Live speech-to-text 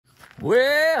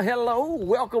Well, hello,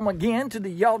 welcome again to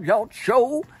the Yacht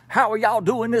Show. How are y'all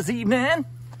doing this evening?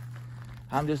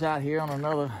 I'm just out here on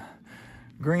another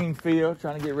green field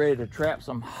trying to get ready to trap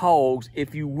some hogs,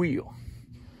 if you will.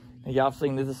 And y'all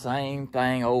seen this the same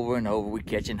thing over and over. We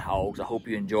catching hogs. I hope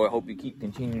you enjoy. I hope you keep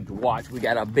continuing to watch. We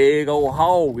got a big old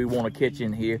hog we want to catch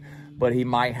in here, but he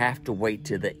might have to wait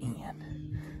to the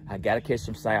end. I got to catch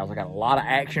some sows. I got a lot of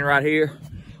action right here,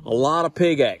 a lot of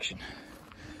pig action.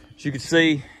 As you can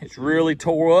see, it's really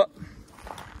tore up.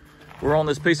 We're on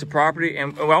this piece of property,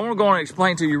 and I want to go and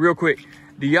explain to you real quick.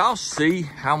 Do y'all see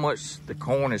how much the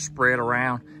corn is spread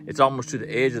around? It's almost to the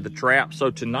edge of the trap.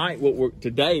 So today, what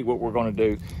we're going to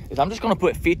do is I'm just going to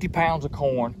put 50 pounds of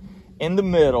corn in the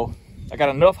middle. I got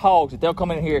enough hogs that they'll come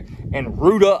in here and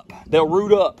root up. They'll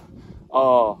root up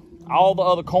all the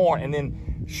other corn, and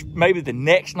then maybe the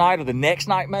next night or the next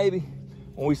night maybe,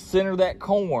 when we center that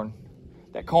corn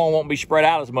won't be spread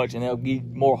out as much and they'll be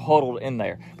more huddled in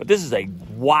there. But this is a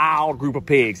wild group of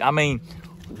pigs. I mean,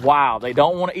 wow, they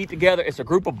don't want to eat together. It's a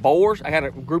group of boars. I got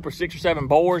a group of 6 or 7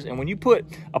 boars, and when you put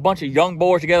a bunch of young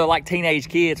boars together like teenage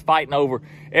kids fighting over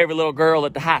every little girl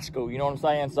at the high school, you know what I'm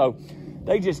saying? So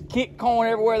they just kick corn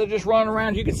everywhere. They're just running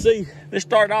around. You can see this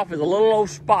started off as a little old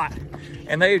spot,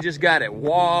 and they just got it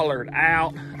wallered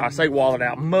out. I say wallered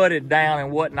out, mudded down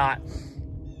and whatnot.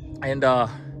 And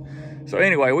so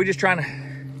anyway, we're just trying to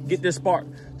get this part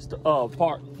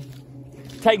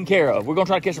taken care of. We're gonna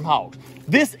try to catch some hogs.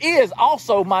 This is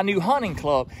also my new hunting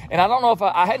club, and I don't know if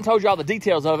I hadn't told you all the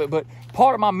details of it, but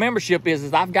part of my membership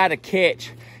is I've got to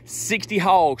catch 60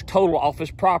 hogs total off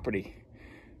this property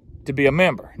to be a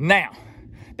member. Now,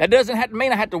 that doesn't have to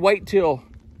mean I have to wait till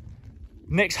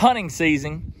next hunting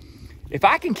season. If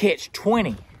I can catch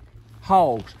 20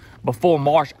 hogs before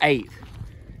March 8th,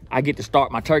 I get to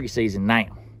start my turkey season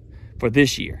now for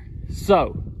this year.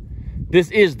 So this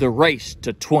is the race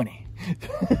to 20.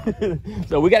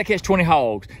 So we got to catch 20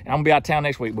 hogs, and I'm gonna be out of town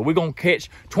next week, but we're gonna catch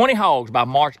 20 hogs by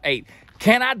March 8th.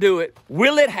 Can I do it?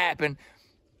 Will it happen?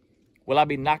 Will I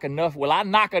knock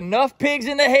enough pigs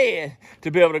in the head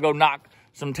to be able to go knock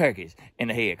some turkeys in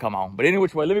the head? Come on. But anyway,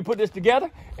 let me put this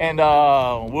together, and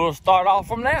we'll start off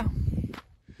from now.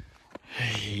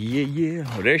 Yeah.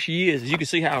 Well, there she is. As you can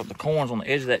see how the corn's on the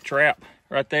edge of that trap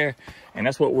right there, and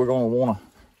that's what we're gonna want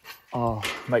to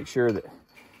make sure that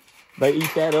they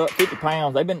eat that up. 50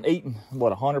 pounds. They've been eating, what,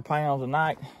 100 pounds a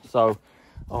night? So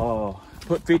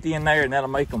put 50 in there, and that'll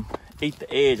make them eat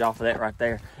the edge off of that right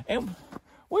there. And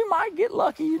we might get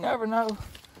lucky. You never know.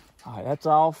 All right, that's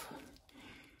off.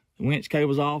 The winch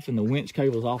cable's off, and the winch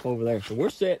cable's off over there. So we're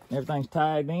set. Everything's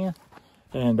tagged in,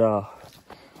 and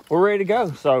we're ready to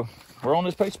go. So we're on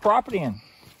this piece of property, and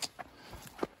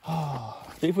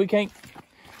see if we can't.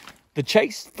 The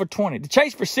chase for 20. The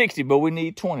chase for 60, but we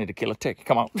need 20 to kill a turkey.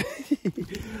 Come on.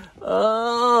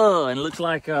 Oh, and it looks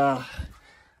like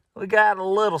we got a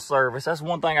little service. That's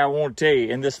one thing I want to tell you.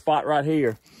 In this spot right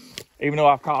here, even though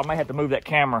I may have to move that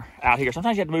camera out here.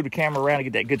 Sometimes you have to move the camera around to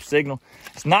get that good signal.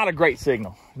 It's not a great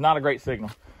signal. Not a great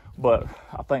signal. But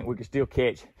I think we can still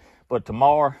catch. But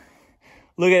tomorrow,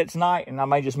 look at it tonight, and I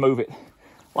may just move it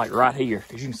like right here.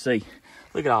 As you can see,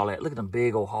 look at all that. Look at them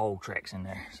big old hog tracks in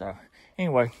there. So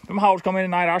anyway, them hogs come in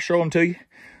tonight. I'll show them to you.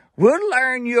 We'll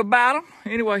learn you about them.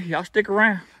 Anyway, y'all stick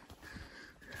around.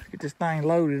 Get this thing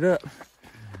loaded up.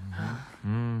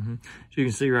 So you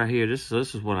can see right here, this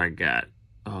is what I got.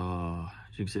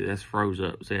 As you can see, that's froze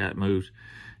up. See how it moves?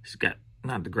 It's got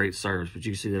not the great service, but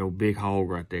you can see that old big hog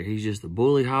right there. He's just a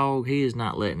bully hog. He is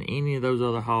not letting any of those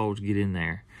other hogs get in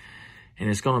there. And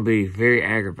it's going to be very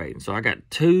aggravating. So I got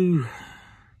two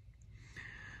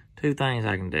things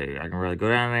I can do. I can really go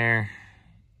down there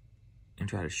and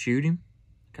try to shoot him.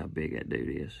 Look how big that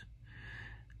dude is.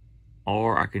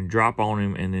 Or I can drop on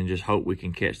him and then just hope we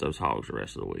can catch those hogs the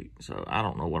rest of the week. So I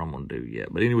don't know what I'm going to do yet.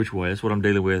 But any which way, that's what I'm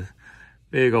dealing with.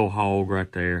 Big old hog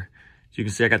right there. As you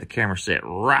can see, I got the camera set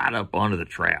right up under the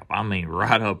trap. I mean,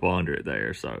 right up under it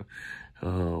there. So,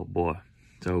 oh boy.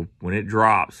 So when it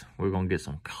drops, we're going to get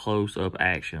some close-up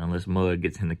action unless mud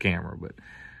gets in the camera. But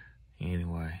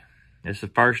anyway, it's the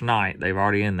first night. They've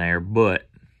already in there, but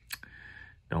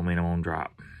don't mean I'm going to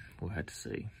drop. We'll have to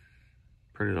see.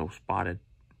 Pretty little spotted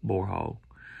boar hog.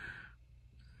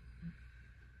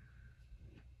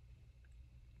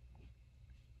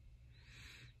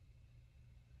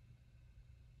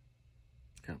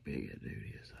 Look how big that dude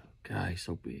is, though. God, he's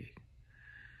so big.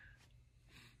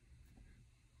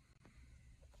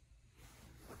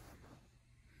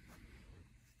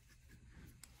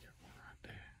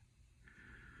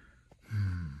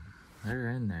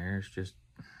 They're in there. It's just,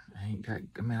 I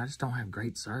just don't have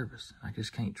great service. I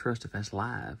just can't trust if that's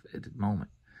live at the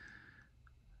moment.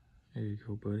 There you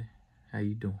go, buddy. How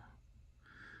you doing?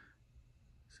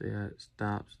 See how it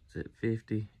stops? It's at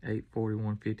 50, 840,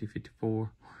 150,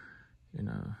 54. You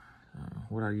know,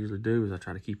 what I usually do is I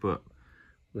try to keep up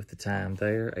with the time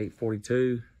there.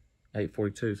 8:42,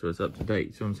 8:42, so it's up to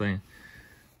date. See what I'm saying?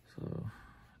 So,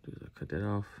 do is I cut that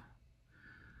off.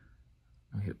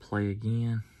 I'll hit play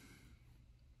again.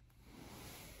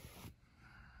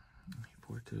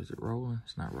 8:42, is it rolling?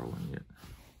 It's not rolling yet.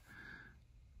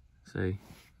 See,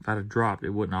 if I'd have dropped,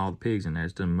 it wouldn't all the pigs in there.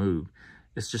 It doesn't move.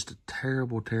 It's just a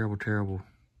terrible, terrible, terrible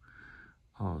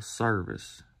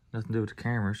service. Nothing to do with the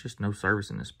camera. It's just no service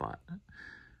in this spot.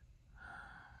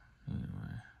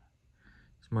 Anyway,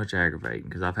 it's much aggravating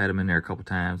because I've had them in there a couple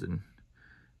times and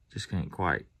just can't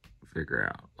quite figure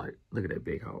out. Like, look at that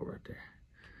big hole right there.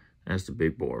 That's the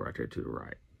big boar right there to the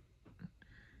right.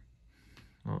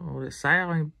 Oh, that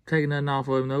sow ain't taking nothing off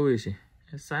of him, though, is she?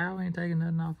 That sow ain't taking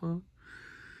nothing off of him.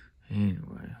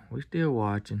 Anyway, we're still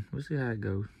watching. We'll see how it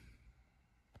goes.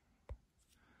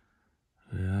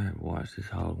 Yeah, I have watched this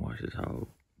hog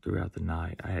throughout the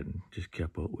night. I hadn't just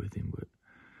kept up with him, but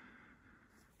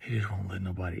he just won't let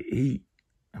nobody eat.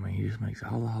 I mean, he just makes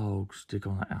all the hogs stick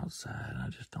on the outside, and I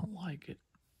just don't like it.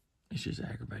 It's just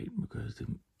aggravating because the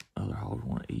other hogs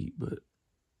want to eat, but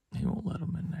he won't let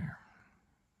them in there.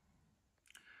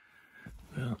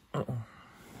 Well, yeah,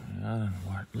 I don't know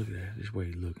why. Look at that. This way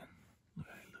he's looking. Look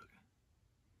how he's looking.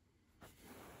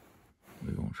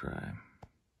 We're going to try him.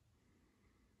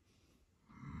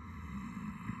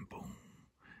 Boom.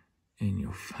 In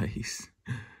your face.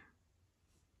 I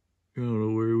don't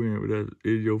know where he went, but that's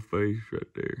in your face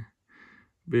right there.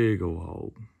 Big old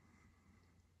hog.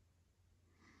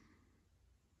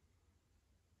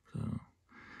 So,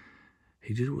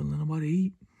 he just wouldn't let nobody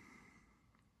eat.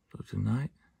 So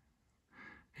tonight,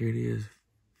 here it is,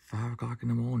 5 o'clock in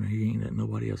the morning. He ain't letting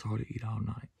nobody else hardly eat all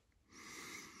night.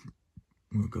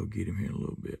 We'll go get him here in a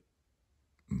little bit.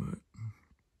 But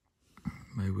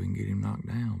maybe we can get him knocked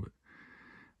down. But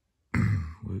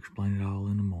we'll explain it all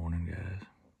in the morning, guys.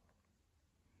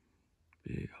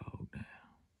 Big hog down.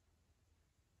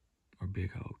 Or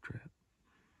big hog trap.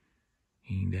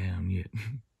 He ain't down yet.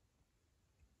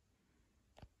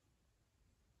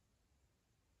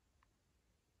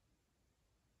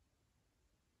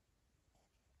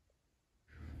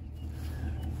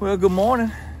 Well, good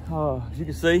morning. As you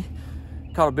can see,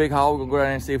 caught a big hog. We'll go down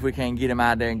there and see if we can't get him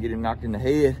out there and get him knocked in the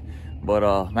head.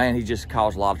 But man, he just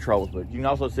caused a lot of trouble. But you can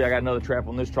also see I got another trap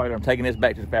on this trailer. I'm taking this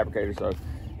back to the fabricator. So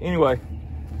anyway,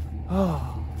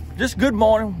 just good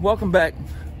morning. Welcome back.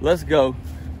 Let's go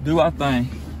do our thing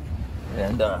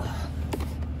and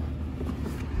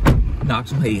knock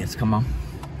some heads. Come on.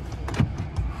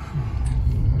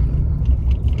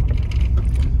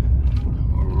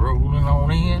 We're rolling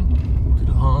on in to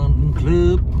the hunting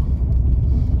club.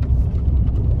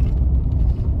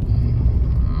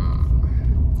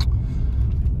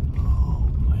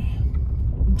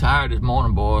 Tired this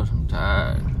morning, boys. I'm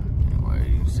tired.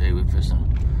 Anyway, you can see we're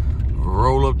fixing to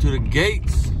roll up to the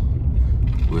gates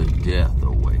with death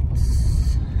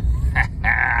awaits.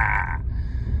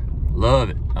 Love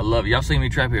it. I love it. Y'all seen me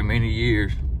trap here many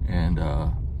years, and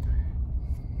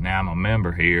now I'm a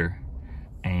member here,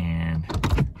 and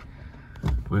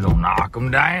we're gonna knock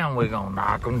them down. We're gonna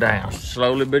knock them down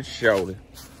slowly but surely.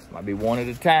 Might be one at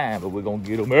a time, but we're gonna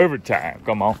get them every time.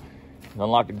 Come on,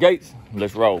 unlock the gates.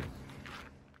 Let's roll.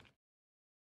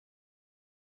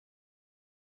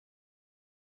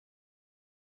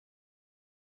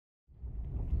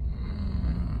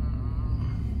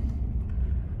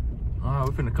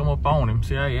 We're finna come up on him,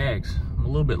 see how he acts. I'm a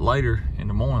little bit later in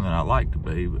the morning than I like to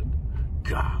be, but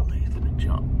golly, he's finna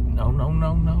jump. No, no,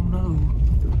 no, no, no.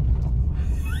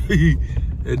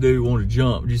 That dude wanted to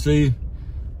jump. Did you see him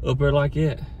up there like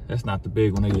that? That's not the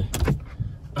big one either.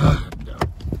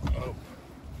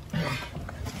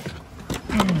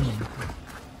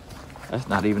 That's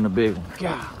not even the big one.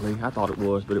 Golly, I thought it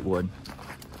was, but it wasn't.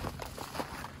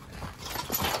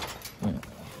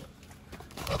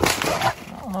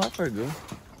 Oh, that's pretty good.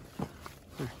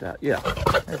 Pushed out. Yeah,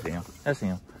 that's him. That's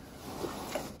him.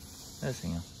 That's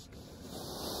him.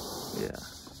 Yeah.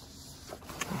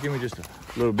 Give me just a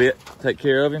little bit, take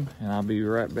care of him, and I'll be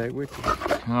right back with you.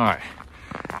 All right.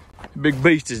 The big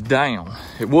beast is down.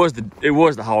 It was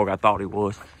the hog I thought he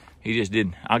was. He just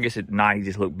didn't. I guess at night he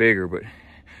just looked bigger, but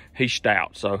he's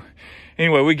stout. So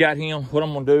anyway, we got him. What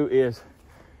I'm gonna do is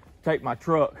take my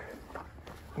truck,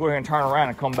 go ahead and turn around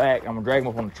and come back. I'm gonna drag him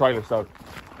up on the trailer. So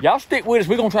y'all stick with us.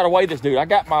 We're gonna try to weigh this dude. I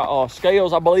got my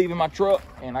scales, I believe, in my truck,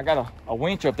 and I got a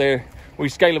winch up there. We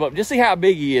scale him up, just see how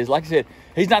big he is. Like I said,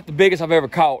 he's not the biggest I've ever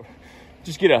caught.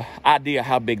 Just get an idea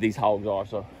how big these hogs are.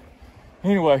 So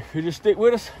Anyway, you just stick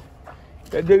with us.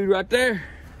 That dude right there,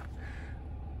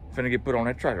 finna get put on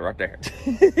that trailer right there.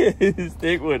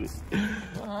 Stick with us.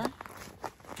 All right.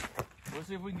 Let's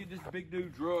see if we can get this big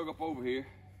dude drug up over here.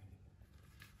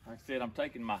 Like I said, I'm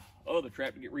taking my other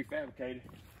trap to get refabricated.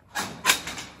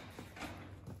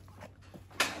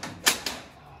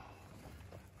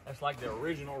 That's like the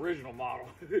original model.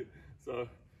 So,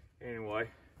 anyway,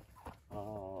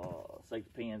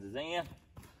 safety pins is in.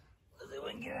 Let's see if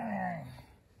we can get in there.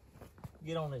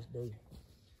 Get on this dude.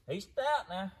 He's stout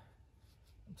now.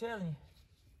 I'm telling you,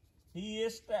 he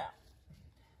is stout.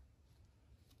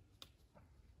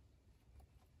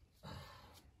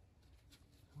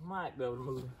 Might be able to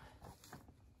move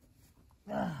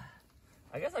him.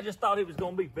 I guess I just thought he was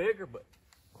gonna be bigger, but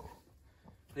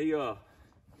he you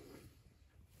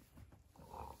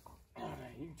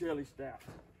can tell he's stout.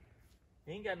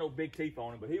 He ain't got no big teeth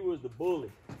on him, but he was the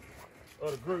bully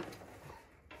of the group.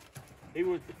 He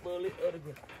was the bully of the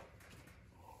group.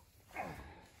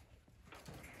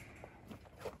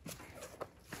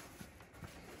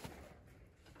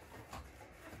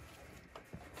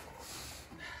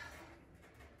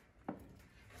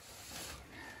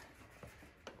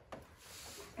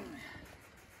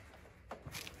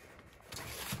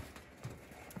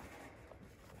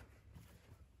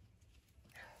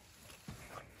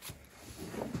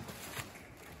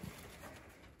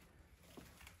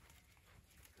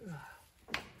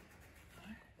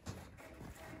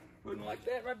 Putting like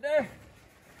that right there.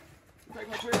 Take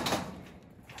my picture. See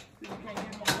if you can't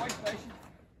get him on the weigh station.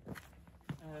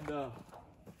 And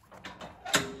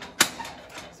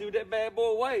see what that bad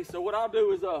boy weighs. So what I'll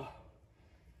do is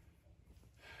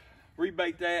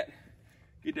rebait that,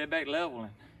 get that back level,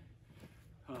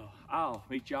 and I'll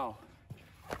meet y'all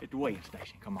at the weighing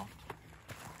station. Come on.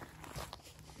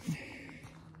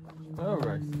 All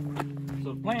right.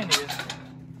 So the plan is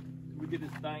we get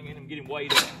this thing in and get him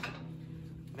weighed up.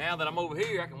 Now that I'm over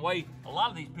here, I can weigh a lot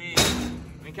of these pigs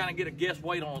and kind of get a guess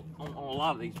weight on a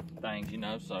lot of these things, you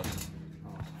know, so.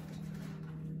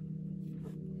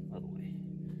 Other way.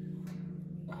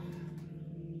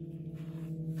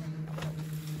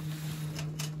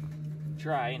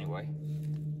 Try anyway.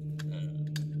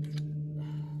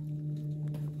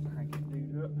 Crank it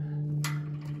dude up.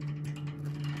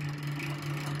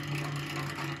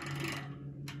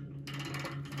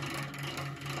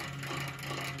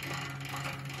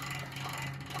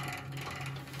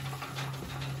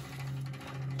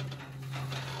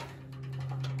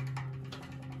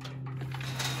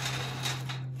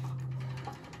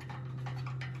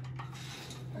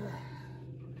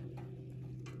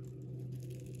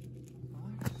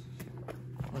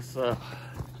 Let's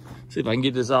see if I can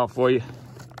get this off for you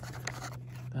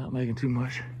without making too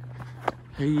much.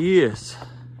 Here he is.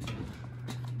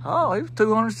 Oh, he was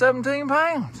 217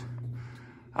 pounds.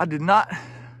 I did not,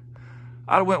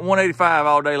 I'd have went 185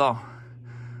 all day long.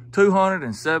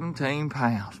 217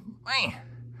 pounds. Man,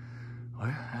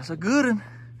 well, that's a good one.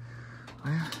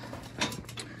 Well,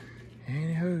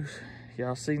 anywho,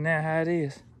 y'all see now how it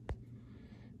is.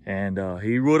 And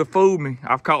he would have fooled me.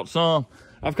 I've caught some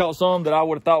that I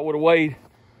would have thought would have weighed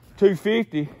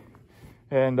 250,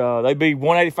 and they'd be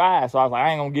 185. So I was like,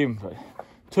 I ain't gonna give him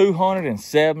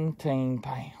 217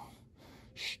 pounds.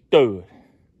 Stud.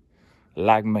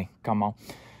 Like me. Come on.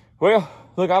 Well,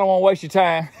 look, I don't want to waste your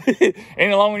time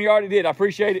any longer than you already did. I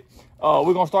appreciate it.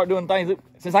 We're gonna start doing things.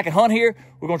 Since I can hunt here,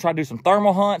 we're gonna try to do some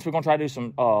thermal hunts. We're gonna try to do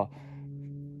some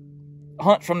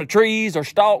hunts from the trees or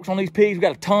stalks on these pigs. We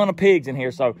got a ton of pigs in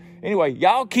here. So anyway,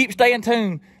 y'all keep staying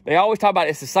tuned. They always talk about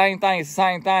it's the same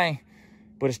thing,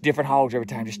 but it's different hogs every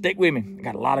time. Just stick with me. I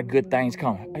got a lot of good things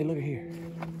coming. Hey, look at here.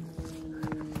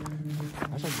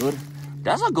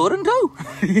 That's a good one too.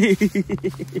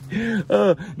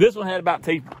 This one had about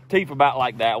teeth about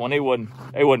like that one. It wasn't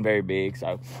very big.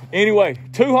 So anyway,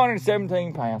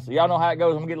 217 pounds. So y'all know how it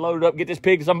goes. I'm gonna get loaded up, get this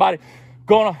pig to somebody.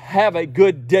 Gonna have a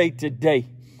good day today.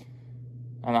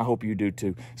 And I hope you do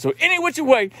too. So any which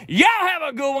way, y'all have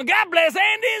a good one. God bless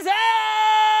and his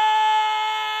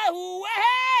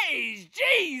ways.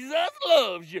 Jesus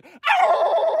loves you.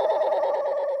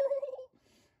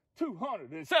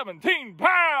 217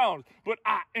 pounds, but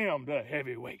I am the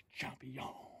heavyweight champion.